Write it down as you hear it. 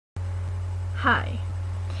Hi.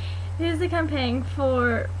 This is the campaign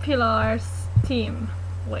for Pilar's team.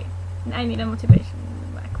 Wait, I need a motivation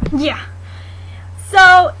back. Yeah.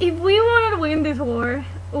 So, if we want to win this war,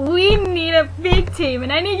 we need a big team,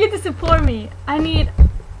 and I need you to support me. I need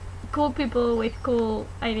cool people with cool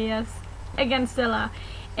ideas against Stella.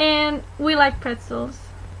 And we like pretzels.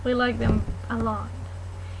 We like them a lot.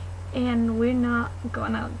 And we're not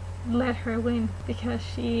gonna let her win because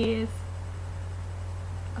she is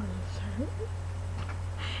a loser.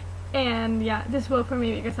 And yeah, just vote for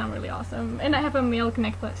me because I'm really awesome. And I have a milk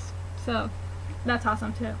necklace. So that's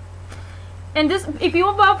awesome too. And just if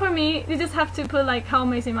you vote for me, you just have to put like how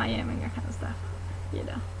amazing I am and that kind of stuff. You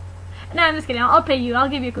know. No, I'm just kidding. I'll pay you. I'll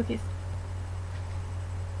give you cookies.